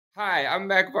Hi, I'm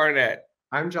Mac Barnett,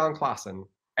 I'm Jon Klassen.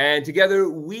 and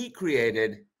together we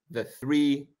created the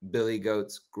Three Billy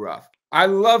Goats Gruff. I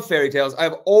love fairy tales.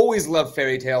 I've always loved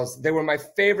fairy tales. They were my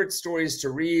favorite stories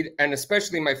to read, and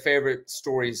especially my favorite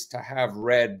stories to have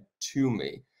read to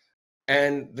me.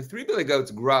 And the Three Billy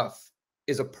Goats Gruff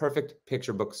is a perfect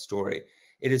picture book story.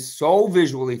 It is so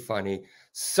visually funny,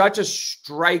 such a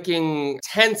striking,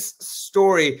 tense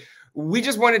story. We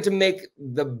just wanted to make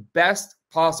the best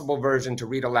possible version to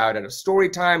read aloud at a story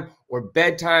time or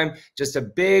bedtime, just a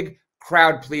big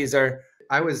crowd pleaser.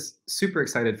 I was super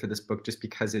excited for this book just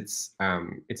because it's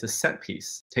a set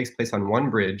piece. It takes place on one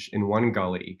bridge in one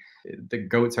gully. The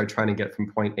goats are trying to get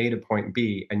from point A to point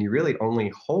B, and you really only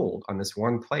hold on this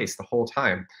one place the whole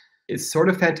time. It's sort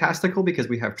of fantastical because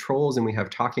we have trolls and we have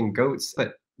talking goats,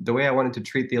 but the way I wanted to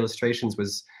treat the illustrations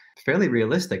was fairly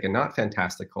realistic and not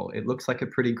fantastical. It looks like a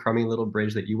pretty crummy little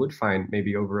bridge that you would find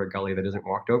maybe over a gully that isn't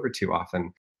walked over too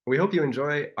often. We hope you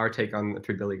enjoy our take on the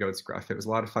Three Billy Goats Gruff. It was a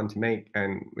lot of fun to make,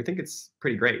 and we think it's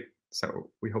pretty great. So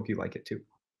we hope you like it too.